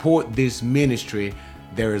and support this ministry.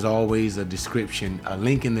 There is always a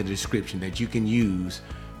link in the description that you can use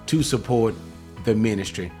to support the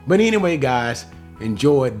ministry. But anyway, guys,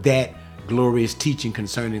 enjoy that glorious teaching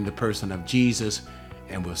concerning the person of Jesus,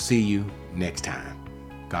 and we'll see you next time.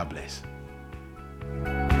 God bless.